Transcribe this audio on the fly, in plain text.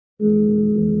Yeah,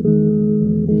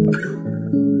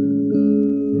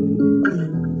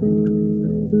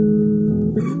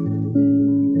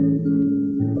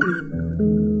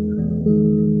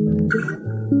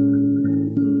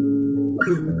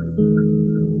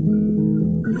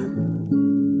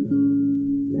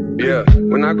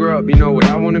 when I grow up, you know what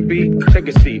I wanna be? Take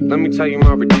a seat, let me tell you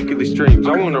my ridiculous dreams.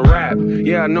 I wanna rap,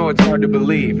 yeah, I know it's hard to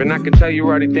believe, and I can tell you're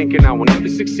already thinking I will never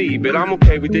succeed, but I'm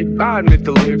okay with it. I admit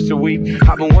the lyrics are weak.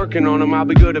 I've been working on them, I'll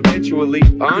be good eventually.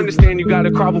 I understand you gotta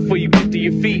crawl before you get to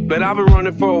your feet, but I've been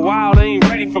running for a while, they ain't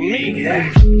ready for me.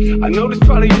 I know this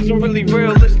probably isn't really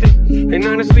realistic, and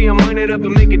honestly, I might end up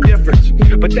and make a difference,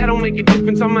 but that don't make a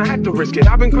difference, I'ma have to risk it.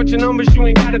 I've been crunching numbers, you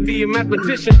ain't gotta be a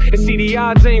mathematician, and see the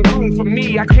odds ain't rooting for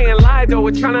me. I can't lie though,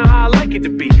 it's kinda how I like it to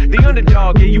be the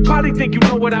underdog. Yeah, you probably think you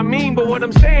know what I mean, but what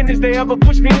I'm saying is they ever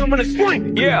push me, I'm gonna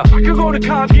swing. Yeah, I could go to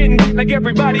college getting like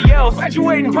everybody else,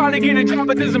 graduating, probably get a job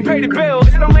that doesn't pay the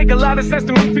bills. That don't make a lot of sense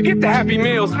to me, forget the Happy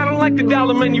Meals. I don't like the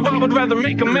dollar menu, I would rather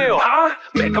make a meal. Huh?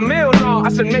 Make a meal? No, I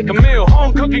said make a meal.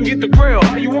 Home cooking, get the grill.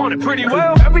 How you want it? Pretty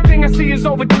well. Everything I see is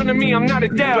overdone to me, I'm not a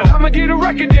dad. I'ma get a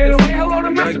record deal, say hello to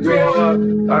Mr.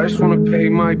 Bill. I just wanna pay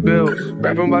my bills,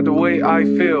 rapping about the way I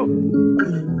feel.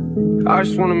 I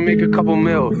just wanna make a couple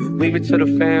mil, leave it to the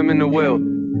fam and the will.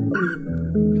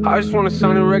 I just wanna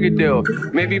sign a record deal,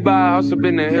 maybe buy a house up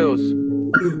in the hills.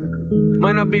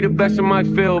 Might not be the best in my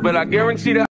field, but I guarantee that